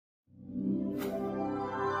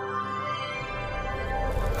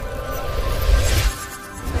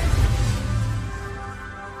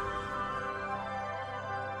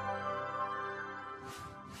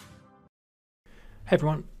Hey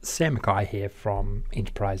everyone, Sam Mackay here from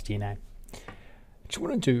Enterprise DNA. Just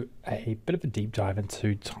want to do a bit of a deep dive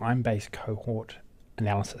into time-based cohort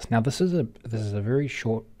analysis. Now this is a very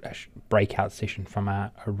short breakout session from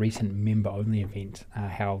a recent member-only event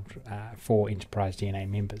held for Enterprise DNA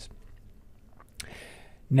members.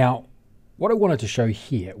 Now, what I wanted to show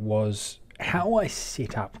here was how I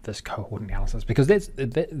set up this cohort analysis, because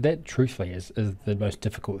that truthfully is the most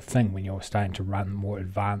difficult thing when you're starting to run more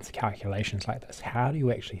advanced calculations like this. How do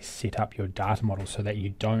you actually set up your data model so that you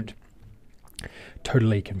don't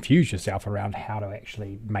totally confuse yourself around how to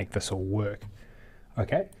actually make this all work?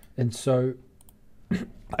 Okay, and so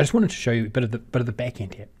I just wanted to show you a bit of the back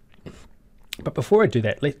end here. But before I do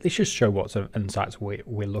that, let's just show what sort of insights we're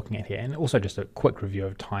looking at here, and also just a quick review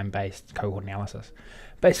of time-based cohort analysis.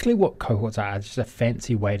 Basically, what cohorts are just a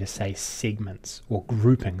fancy way to say segments or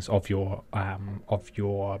groupings of your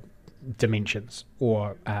dimensions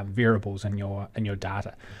or variables in your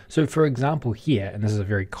data. So, for example, here, and this is a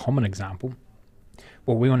very common example,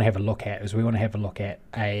 what we want to have a look at is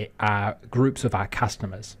groups of our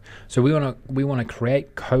customers. So we want to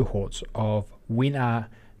create cohorts of when our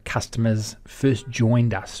customers first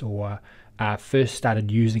joined us or first started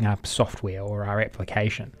using our software or our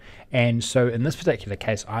application. And so in this particular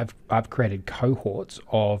case, I've created cohorts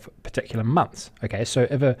of particular months. Okay, so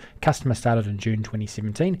if a customer started in June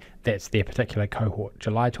 2017, that's their particular cohort.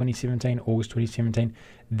 July 2017, August 2017,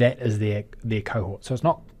 that is their cohort. So it's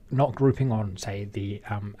not grouping on, say, the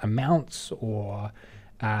amounts or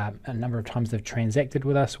a number of times they've transacted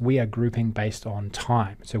with us. We are grouping based on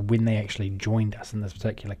time, so when they actually joined us in this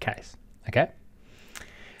particular case. Okay,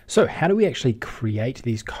 so how do we actually create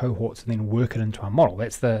these cohorts and then work it into our model?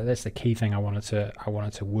 That's the key thing I wanted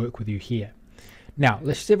to work with you here. Now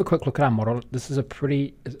let's just have a quick look at our model. This is a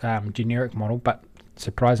pretty generic model, but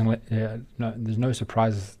surprisingly, there's no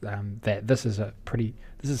surprises that this is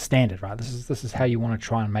standard, right? This is how you want to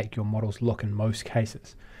try and make your models look in most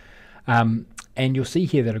cases. And you'll see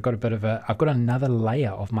here that I've got another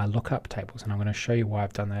layer of my lookup tables, and I'm going to show you why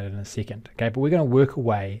I've done that in a second. Okay, but we're going to work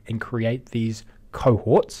away and create these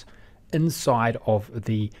cohorts inside of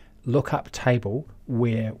the lookup table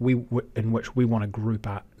in which we want to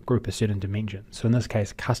group a certain dimension. So in this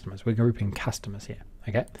case, customers. We're grouping customers here.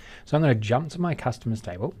 Okay, so I'm going to jump to my customers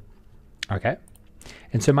table. Okay,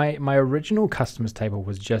 and so my original customers table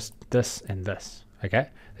was just this and this. Okay,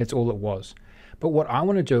 that's all it was. But what I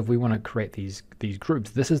want to do, if we want to create these groups,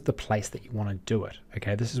 this is the place that you want to do it.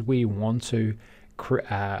 Okay, this is where you want to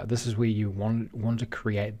create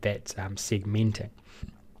that segmenting.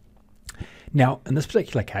 Now, in this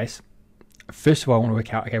particular case, first of all, I want to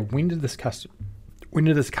work out, okay, when did this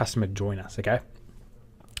customer join us? Okay,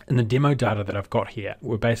 in the demo data that I've got here,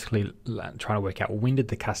 we're basically trying to work out when did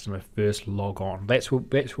the customer first log on. That's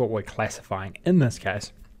what we're classifying in this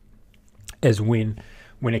case as when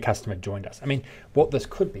a customer joined us. I mean, what this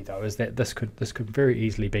could be though is that this could very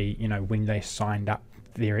easily be, when they signed up,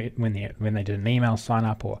 when they did an email sign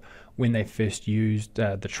up, or when they first used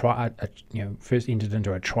the trial, first entered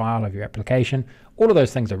into a trial of your application. All of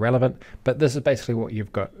those things are relevant, but this is basically what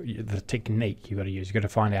you've got, the technique you've got to use. You've got to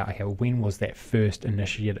find out, okay, when was that first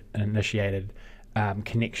initiated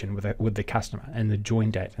connection with the customer, and the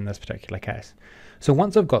join date in this particular case. So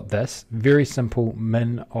once I've got this, very simple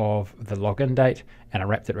min of the login date, and I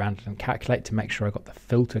wrapped it around and calculate to make sure I got the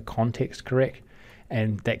filter context correct,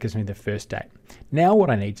 and that gives me the first date. Now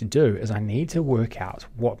what I need to do is I need to work out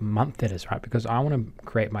what month that is, right? Because I want to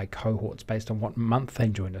create my cohorts based on what month they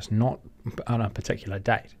joined us, not on a particular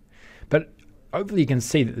date. But hopefully you can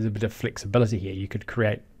see that there's a bit of flexibility here. You could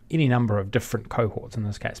create any number of different cohorts in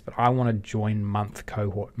this case, but I want to join month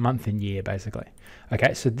cohort, month and year basically.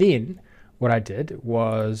 Okay, so then what I did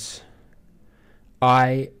was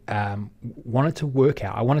I needed to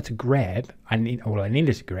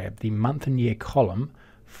grab the month and year column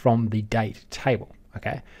from the date table.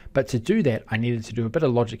 Okay, but to do that, I needed to do a bit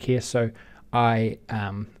of logic here. So I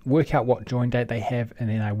work out what join date they have, and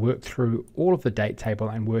then I work through all of the date table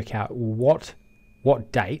and work out what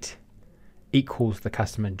date equals the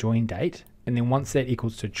customer join date. And then once that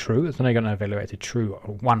equals to true, it's only going to evaluate to true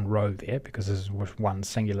one row there, because this is with one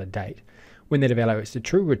singular date. When that evaluates to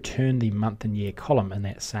true, return the month and year column in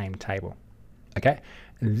that same table. Okay,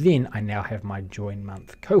 and then I now have my join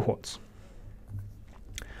month cohorts.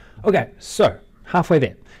 Okay, so halfway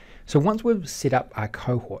there. So once we've set up our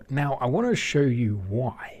cohort, now I want to show you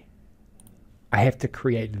why I have to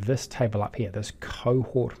create this table up here, this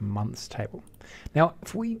cohort months table. Now,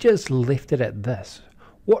 if we just left it at this,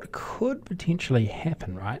 what could potentially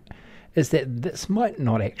happen, right, is that this might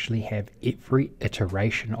not actually have every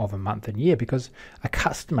iteration of a month and year, because a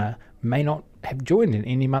customer may not have joined in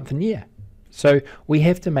any month and year. So we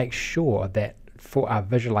have to make sure that for our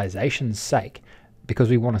visualization's sake, because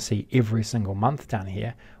we want to see every single month down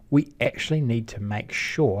here, we actually need to make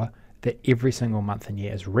sure that every single month and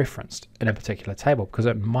year is referenced in a particular table, because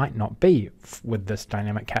it might not be with this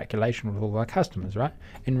dynamic calculation with all our customers, right?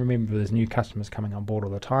 And remember, there's new customers coming on board all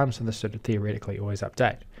the time, so this should theoretically always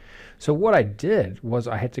update. So what I did was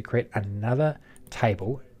I had to create another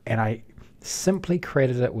table, and I simply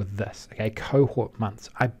created it with this, okay, cohort months.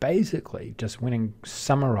 I basically just went and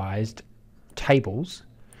summarized tables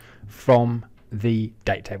from the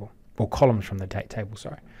date table, or columns from the date table,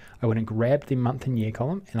 sorry. I went and grabbed the month and year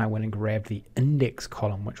column, and I went and grabbed the index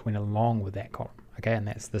column which went along with that column, okay, and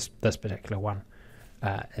that's this particular one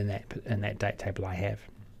in that date table I have.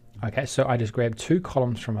 Okay, so I just grabbed two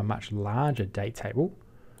columns from a much larger date table,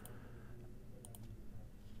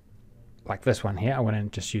 like this one here. I went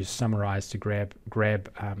and just used summarize to grab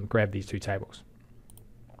these two tables.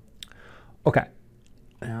 Okay,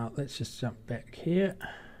 now let's just jump back here.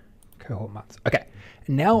 Cohort months. Okay,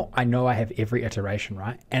 now I know I have every iteration,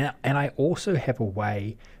 right? And I also have a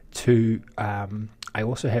way to I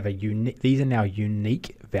also have a unique, these are now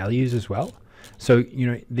unique values as well. So, you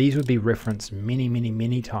know, these would be referenced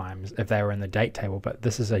many times if they were in the date table, but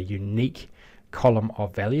this is a unique column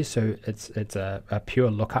of values. So it's a pure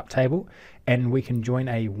lookup table, and we can join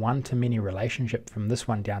a one-to-many relationship from this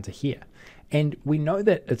one down to here. And we know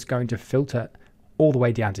that it's going to filter all the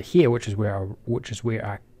way down to here, which is where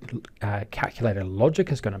our calculator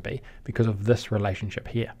logic is going to be, because of this relationship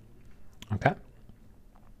here.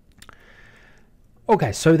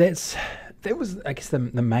 Okay, so that was, I guess, the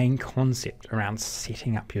main concept around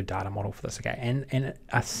setting up your data model for this. Okay, and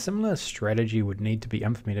a similar strategy would need to be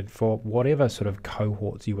implemented for whatever sort of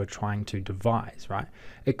cohorts you were trying to devise, right?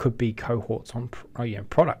 It could be cohorts on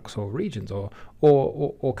products or regions or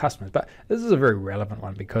customers, but this is a very relevant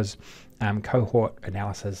one because cohort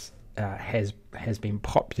analysis has been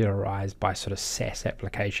popularized by sort of SaaS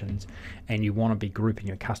applications, and you want to be grouping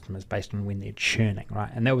your customers based on when they're churning, right?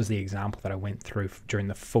 And that was the example that I went through during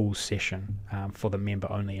the full session for the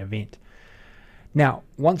member-only event. Now,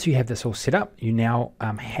 once you have this all set up, you now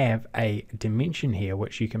have a dimension here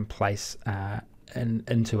which you can place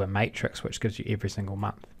into a matrix, which gives you every single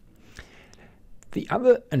month. The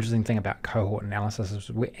other interesting thing about cohort analysis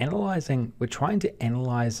is we're trying to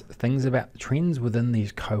analyze things about trends within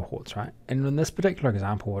these cohorts, right? And in this particular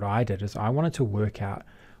example, what I did is I wanted to work out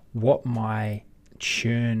what my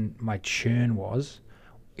churn was.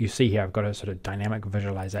 You see here, I've got a sort of dynamic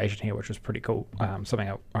visualization here, which was pretty cool.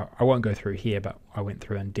 Something I won't go through here, but I went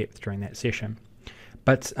through in depth during that session.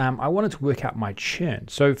 But I wanted to work out my churn.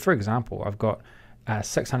 So for example, I've got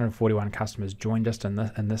 641 customers joined us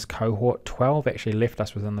in this cohort. 12 actually left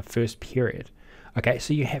us within the first period. Okay,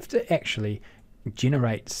 so you have to actually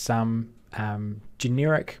generate some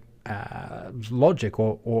generic logic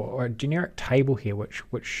or a generic table here which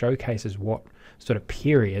showcases what sort of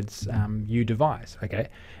periods you devise. Okay,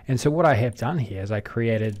 and so what I have done here is I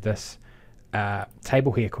created this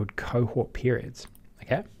table here called cohort periods.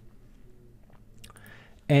 Okay,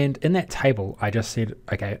 and in that table I just said,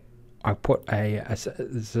 okay, I put this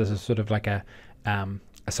is a sort of like a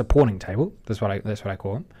supporting table. That's what I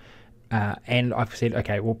call them. And I've said,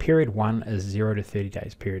 okay, well, period 1 is 0 to 30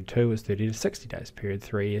 days. Period 2 is 30 to 60 days. Period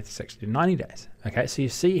 3 is 60 to 90 days. Okay, so you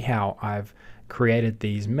see how I've created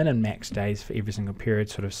these min and max days for every single period,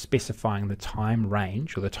 sort of specifying the time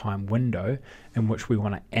range or the time window in which we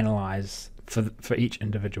want to analyze for each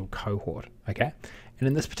individual cohort. Okay, and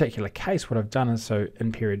in this particular case, what I've done is, so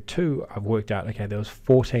in period 2, I've worked out, okay, there was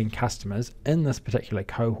 14 customers in this particular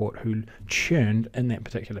cohort who churned in that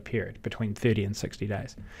particular period between 30 and 60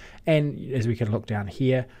 days. And as we can look down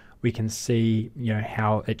here, we can see, you know,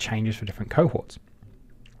 how it changes for different cohorts.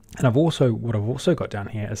 And what I've also got down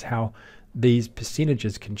here is how these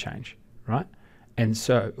percentages can change, right? And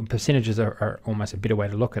so percentages are almost a better way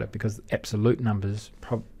to look at it, because absolute numbers,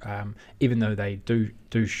 even though they do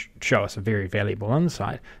show us a very valuable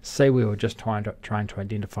insight, say we were just trying to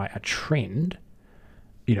identify a trend,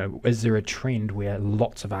 you know, is there a trend where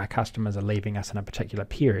lots of our customers are leaving us in a particular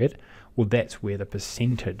period? Well, that's where the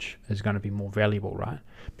percentage is going to be more valuable, right?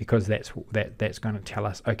 Because that's going to tell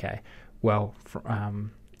us, okay, well,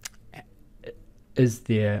 is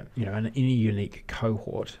there, you know, in any unique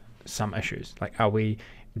cohort some issues? Like, have we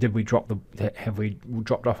dropped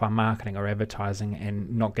off our marketing or advertising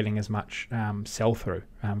and not getting as much sell-through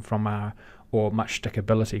or much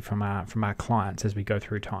stickability from our clients as we go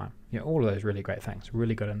through time? You know, all of those really great things,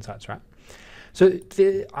 really good insights, right? So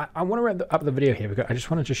I want to wrap up the video here because I just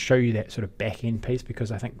wanted to show you that sort of back end piece,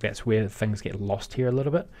 because I think that's where things get lost here a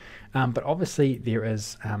little bit. But obviously there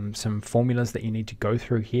is some formulas that you need to go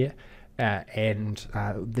through here, and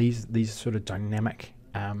these sort of dynamic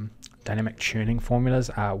churning formulas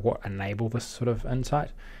are what enable this sort of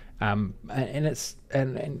insight. And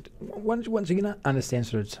once you're going to understand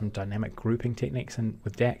sort of some dynamic grouping techniques and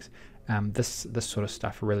with DAX, this sort of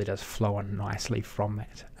stuff really does flow on nicely from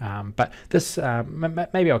that. But this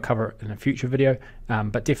maybe I'll cover it in a future video,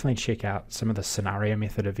 but definitely check out some of the scenario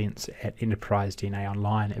method events at Enterprise DNA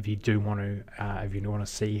Online if you do want to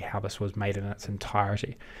see how this was made in its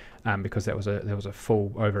entirety, because there was a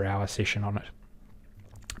full over-hour session on it.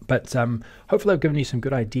 But hopefully I've given you some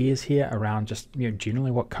good ideas here around just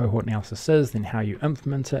generally what cohort analysis is, then how you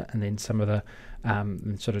implement it, and then some of the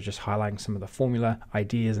sort of just highlighting some of the formula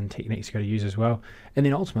ideas and techniques you got to use as well. And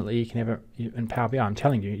then ultimately you can have in Power BI, I'm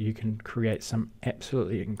telling you, you can create some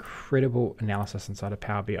absolutely incredible analysis inside of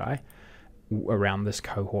Power BI around this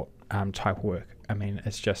cohort type work. I mean,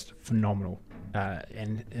 it's just phenomenal.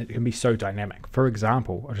 And it can be so dynamic. For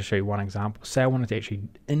example, I'll just show you one example. Say I wanted to actually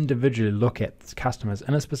individually look at customers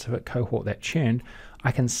in a specific cohort that churned.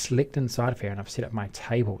 I can select inside of here, and I've set up my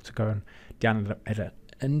table to go down at an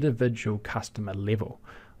individual customer level,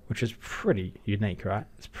 which is pretty unique, right?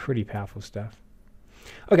 It's pretty powerful stuff.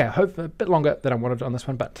 Okay, I hope a bit longer than I wanted on this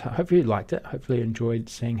one, but hopefully you liked it. Hopefully you enjoyed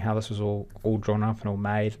seeing how this was all drawn up and all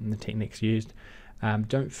made and the techniques used.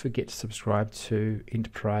 Don't forget to subscribe to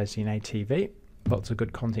Enterprise DNA TV. Lots of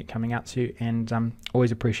good content coming out to you, and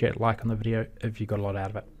always appreciate a like on the video if you got a lot out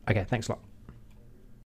of it. Okay, thanks a lot.